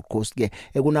neIvory Coast ke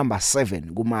ekunumber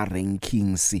 7 kuma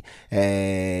rankings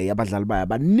yabadlali baya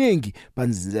abanengi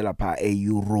banzinze lapha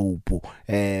eEurope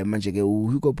manje ke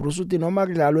uHugo Bruce uthi noma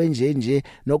kudlalwe nje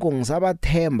nokho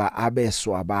ngisabathemba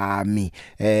abeswa bami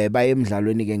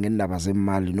emdlalweni ke ngendaba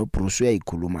zemali no Bruce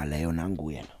uyayikhuluma leyo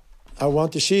nanguye. I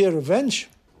want to see a revenge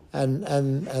and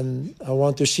I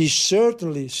want to see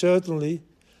certainly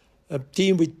a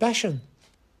team with passion,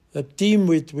 a team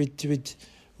with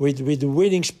the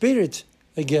winning spirit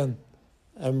again,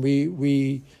 and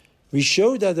we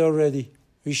showed that already.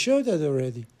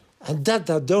 And that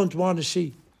I don't want to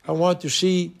see. I want to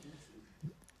see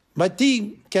my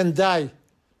team can die,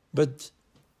 but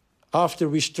after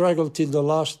we struggle till the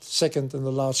last second and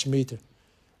the last meter.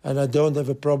 And I don't have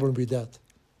a problem with that.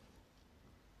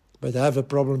 But I have a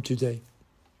problem today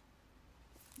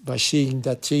by seeing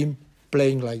that team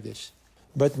playing like this.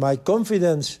 But my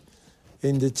confidence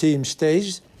in the team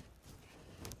stays,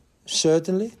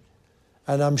 certainly.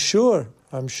 And I'm sure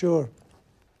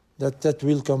that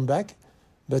will come back.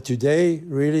 But today,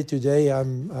 really today, I've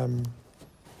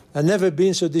never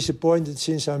been so disappointed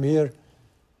since I'm here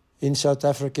in South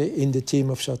Africa, in the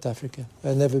team of South Africa.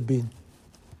 I've never been.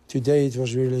 Today it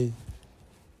was really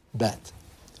bad.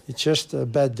 It's just a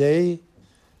bad day,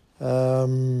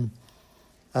 and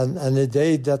a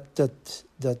day that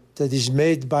is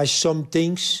made by some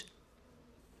things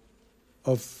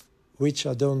of which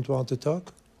I don't want to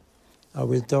talk. I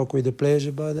will talk with the players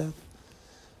about that.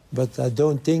 But I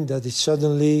don't think that it's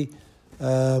suddenly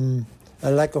a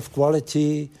lack of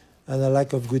quality and a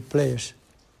lack of good players.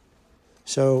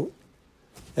 So,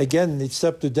 again, it's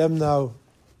up to them now,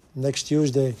 next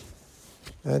Tuesday,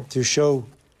 to show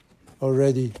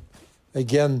already,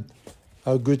 again,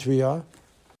 how good we are.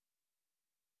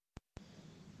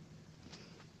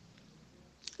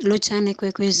 Lotshane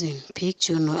kwekwezini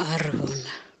picture no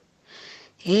Arvona.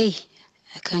 Hey,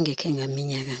 akhange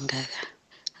ngaminyaka ngaka.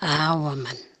 Hawa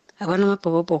man. Abana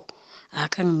mabhokobhoko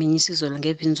akangiminyisa izolo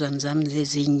ngebinzwana zami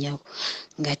lezi inyawo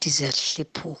ngathi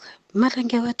ziyahlephuka. Mara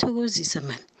ngiyawathokozisa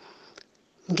man.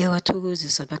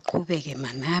 Ngiyawathokozisa baqhubeke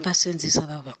man. Abasenzisa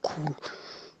babakhulu.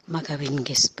 Makabeni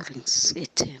ngeSprings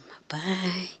eThema.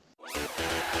 Bye.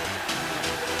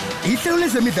 Ihlelo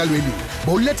lezemidlalweni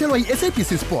bowulethelwa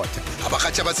yiSABC Sport.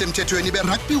 Abahathi abasemthethweni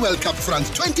beRugby World Cup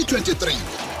France 2023.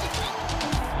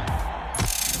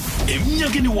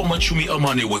 Eminyakeni wamachumi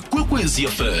amane weKwekwezi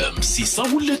FM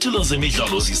sisakulethela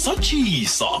zemidlalo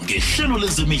zisatshisa ngehlelo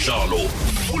lezemidlalo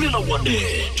Fulela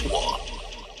Wanethwa.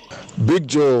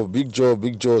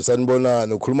 Big Joe sanibona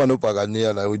nokhuluma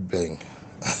noBhakaniya la Witbank.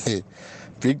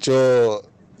 Big Joe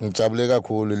ngijabule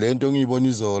kakhulu lento ngiyibona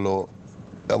izolo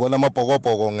yabona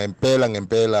amabhokobhoko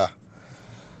ngempela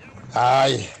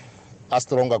hayi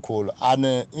astrong kakhulu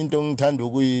ane into ngithanda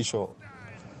ukuyisho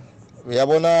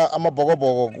uyabona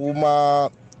amabhokobhoko kuma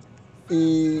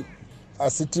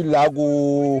asithi la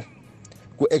ku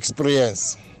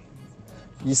experience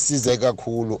isize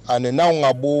kakhulu ane na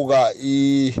ungabuka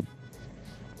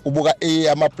ubuka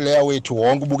ama player wethu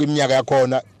wonke ubuka iminyaka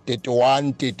yakhona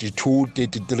 31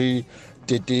 32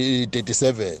 33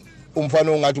 37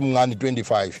 umfana ongathi umngani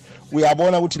 25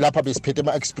 uyabona ukuthi lapha besiphethe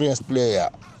ama experienced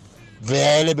player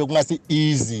vele bekungasi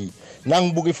easy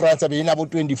nangibuka iFrance beyinabo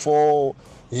 24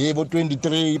 yebo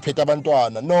 23 iphethe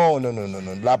abantwana no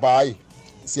lapha hayi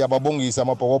siyababongisa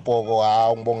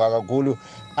amabhokobhoko ngibonga kakhulu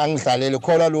angidlalele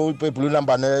khona lo blue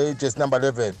number jersey number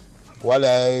 11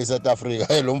 wala eSouth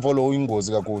Africa lo mfolo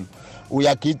uyingozi kakhulu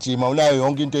uyagijima unayo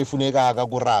yonke into efunekaka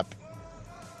ku rugby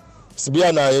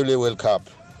sibuya nayo le World Cup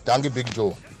danke Big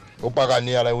Joe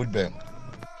uBhakaniya la Witbank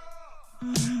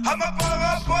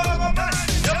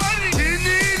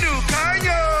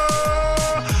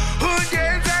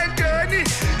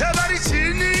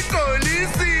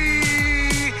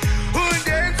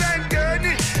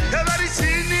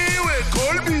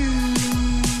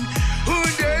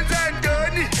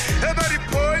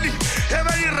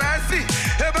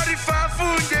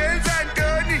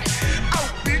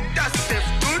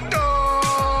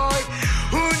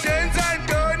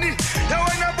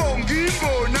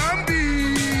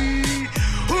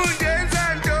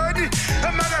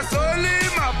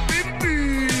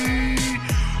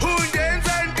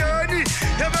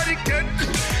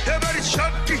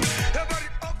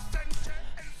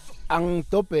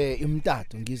Angidobhe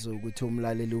imtatu ngizwe ukuthi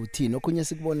umlaleli uthini okunye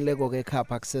sikubonileko ke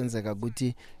cup akusenzeka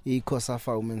ukuthi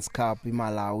iCOSAFA Women's Cup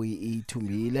iMalawi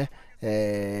ithumbile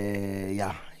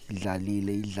ya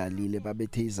idlalile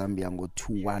babethe iZambia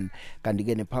ngo2-1 kanti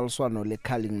ke nephaliswano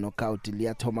leCurling knockout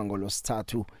liyathoma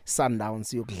ngolosithathu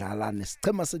Sundowns yokudlala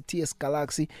nesicema seTS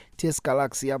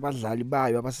Galaxy abadlali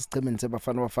bayo abasesichemeni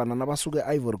sebafana nabasuke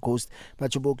Ivory Coast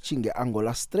bathi bokuchinge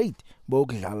Angola straight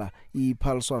bokudlala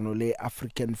iphaliswano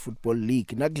leAfrican Football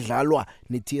League nakudlalwa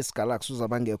neTS Galaxy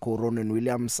uzabangekho Ronan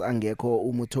Williams angekho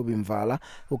uMuthobi Mvala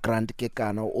uGrant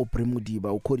Kekana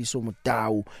uOprimudiba uKholiso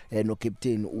Mutawu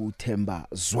noCaptain uThemba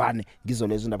Zwane ngizo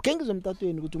lezo ndaba ke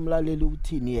ngizomtatweni ukuthi umlaleli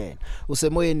uthini yena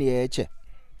usemoyeni yeche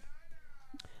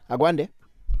akwande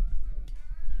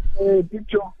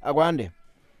picture akwande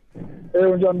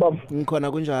unjani baba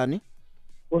ngikhona kunjani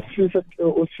usifisa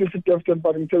Defton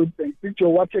but ngithe picture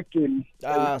what a game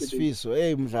sifiso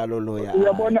umdlalo lo ya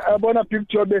uyabona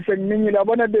picture bese ngiminyile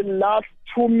yabona the last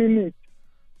 2 minutes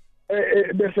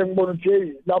bese ngibona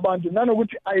nje labantu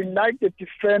nanokuthi I like the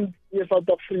defense ye South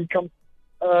Africa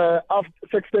after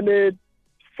sextele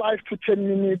 5 to 10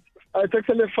 minutes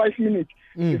sextele 5 minutes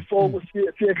before we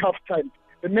see half time.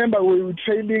 Remember we were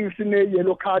trailing in a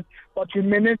yellow card but we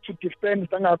managed to defend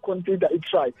sanga consider a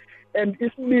try and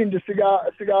isibindi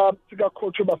sika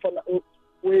coach bafana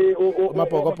we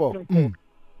mapokopoko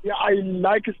yeah I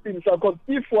like isibindi because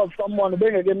if was someone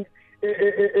bengeke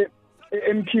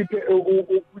emkhiphe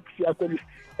ukuyakho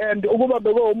and ukuba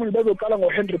beko umuntu bezoqala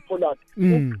ngoHenry Pollard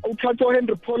uthatha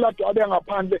Henry Pollard abe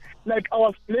ngaphandle like I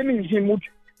was blaming him ukuthi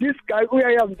this guy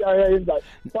uyayazi ayayenza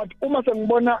but uma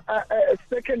sengibona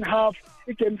second half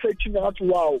igame sechinga ngathi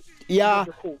wow yeah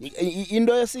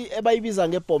into ebayibiza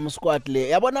ngebomb squad le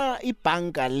yabona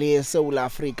ibhanka le South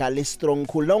Africa le strong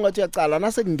cool la ungathi uyacala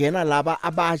nasekungena laba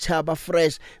abacha aba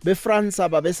fresh beFrance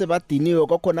ababese badiniwe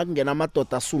kokhona kungena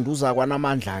amadoda asunduza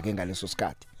kwanamandla ke ngaleso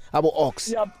sikhathi abo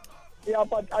Ox yeah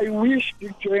but I wish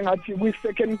picture ngathi we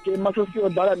second game mase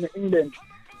siyodlala neEngland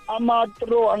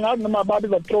ama-throw angazi noma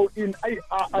babiza throw in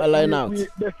line out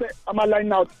bese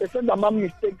ama-line out besenza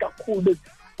ama-mistake kakhulu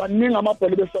baningi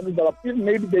amabhola besanidlala if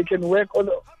maybe they can work on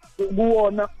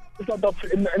kuwona South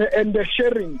Africa and the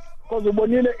sharing because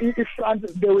ubonile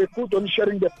i-France they were good on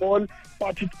sharing the ball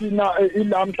but ithina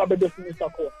ila mhlabe besinisa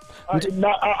khona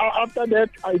after that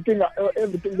I think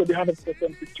everything will be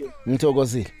 100% picture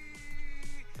ngithokozile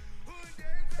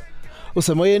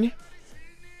usemoyeni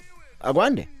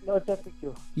akwande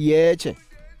yeche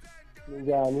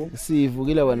njani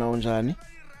sivukile wena unjani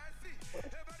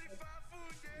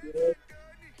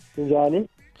njani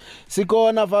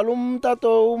sikona vala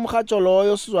umtato umhatsho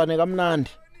loyo sizwane kamnandi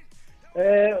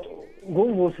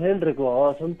nguvusi Hendrik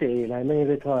wasomdela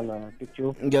ngibethwana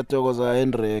picture ngiyathokoza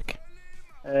Hendrik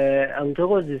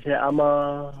angithokozise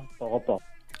amabhokobhoko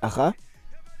aha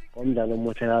ngomdlalo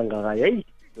omuhle kangaka hey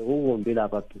bekungombi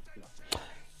lapha picture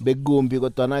bekumbi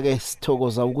kodwa na ke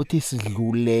sithokoza ukuthi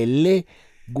sidlulele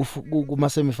kuma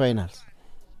semifinals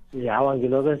yawa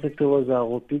ngiloke sithokoza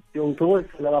kupicture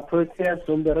ngithokozela abaProteas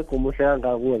sombere gomuhle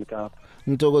kangaka kuWorld Cup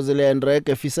ngithokozele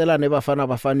Hendrik fiselane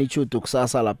bafana ichudu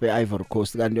kusasa lapha eIvory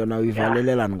Coast kanti yona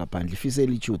uyivalelelana ngaphandle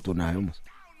ifisela ichudu nayo mos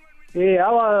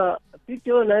awa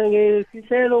picture na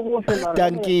ngifisela kuhle mara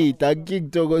danki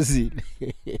ngithokozile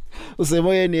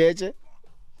usemoyeni yeche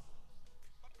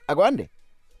akwande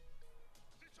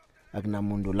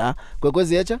akunamuntu la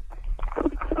kwekwezi yecha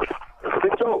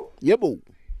picture yebo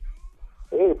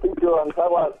picture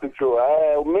angisakwazi picture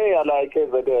umeya la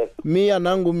KZN miya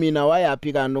nangu mina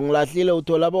wayapi kanti ngilahlile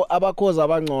uthola abakhoza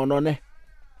abangcono ne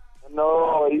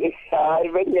no hayi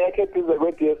bengeke bize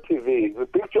kweDStv the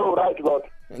picture right but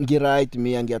ngiright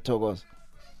miya ngiyathokoza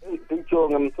picture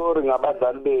ngimsorry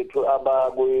ngabadlali bethu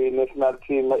abakwi-national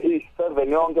team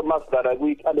i7 yonke masidlala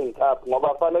kwi-Curling Cup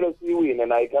ngoba fanele siyiwine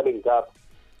nayo i-Curling Cup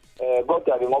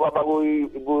kodwa ke ngoba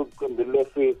bakuqembu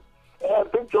lesizwe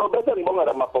picture bese ngibonga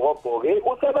lamabhokobhoko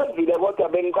usebenzile kodwa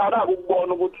bengiqala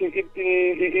ukubona ukuthi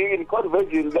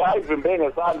i-conversion ayivimbe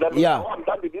ngesandla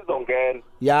mhlawumbe bizongena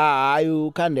hayi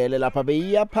ukhandele lapha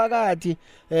beyiya phakathi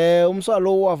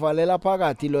umswalo uwavalela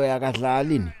phakathi lo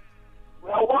yakadlali ni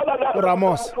uyabona la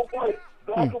Ramos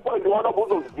point wona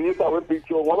buzozivisa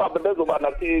wepicture ngoba bezoba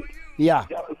nathi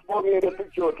sibongile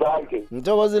picture dranke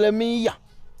ngithokozile miya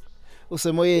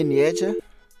usemoyeni yeche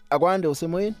akwande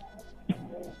usemoyeni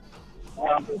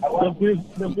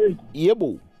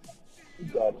yebo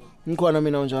ngikhona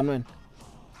mina unjani wena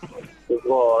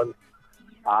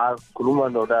khuluma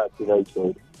nolathi la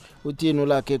iJoy uthini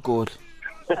ulakhe egoli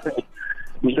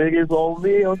Ngizekizwa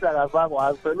umi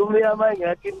utakazakwazi phela umi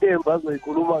amangekho intemba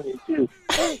azoyikhuluma ngechief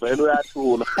vele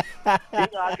uyathula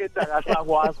ingakho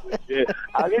etakasakwazi nje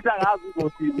akithi akazi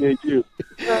ukuthi nechief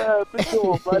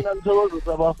Pito bana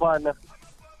ngithokozisa abafana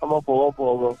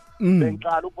amabhokobhoko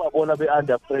bengiqala ukubabona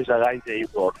be-under pressure kanje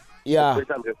izolo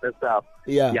especially nge-first half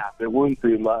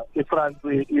bekunzima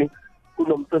iFrance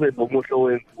kunomsebenzi omuhle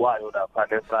owenziwayo lapha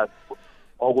neFrance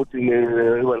ukuthi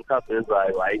i-World Cup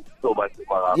ezayo hayi soba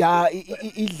nzima kakhulu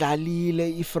idlalile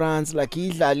iFrance like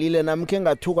idlalile namkhe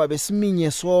ngathuka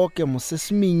besiminye sonke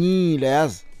musesiminyile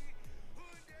yazi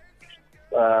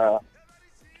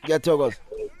ngiyathokoza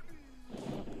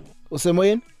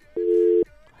usemoyeni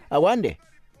akwande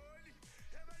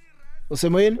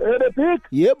usemoyeni Big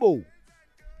yebo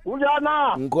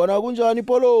kunjana ngikona kunjani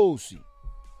ipolosi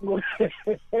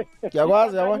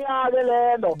ngiyakwazi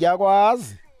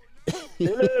ngiyakwazi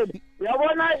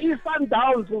uyabona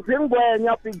i-Sundowns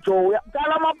zingwenya Big Joe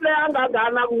qala ama-player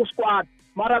angangana ku-squad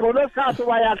mara ngolwesithathu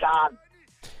bayadlala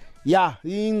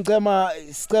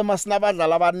sicema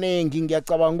sinabadlali abanengi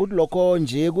ngiyacabanga ukuthi lokho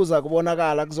nje kuza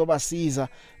kubonakala kuzobasiza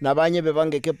nabanye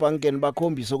bebangekho ebhankeni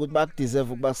bakhombisa ukuthi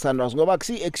bakudeserve ukuba Sundowns ngoba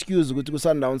kusi-excuse ukuthi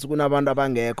ku-Sundowns kunabantu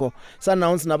abangekho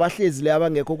Sundowns nabahlezi le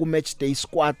abangekho ku-match day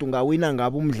squad ungawina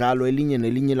ngabo umdlalo elinye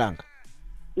nelinye ilanga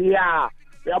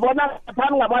uyabona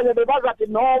phani ngabanye bebazathi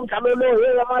no mdlalo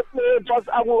lo ama-players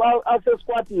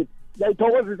asesquadini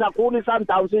ngiyayithokozisa khulu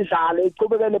i-Sundowns idlale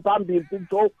ichubekele phambili Big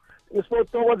Joe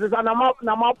isipothokozisa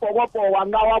namabhokobhoko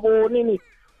angawabonini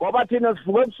ngoba thina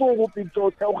sivuke ebusuku Big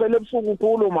Joe sewukhele ebusuku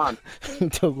khulu man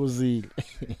ngithokozile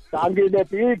ngangile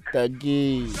Big thank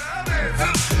you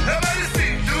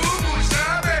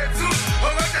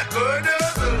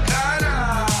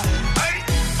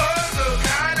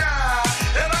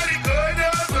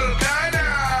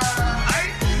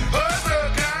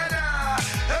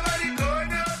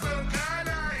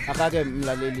akake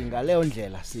mlaleli ngaleyo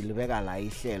ndlela silibeka la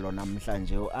ihlelo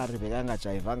namhlanje uAri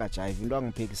bekangajive into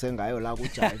angiphekise ngayo la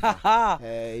kujive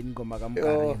ingoma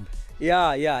kaMkarimbe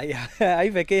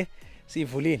ayiveke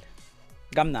sivulile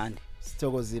kamnandi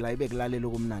sithokozile ayibekulalela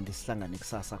kumnandi sihlangane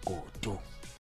kusasa godu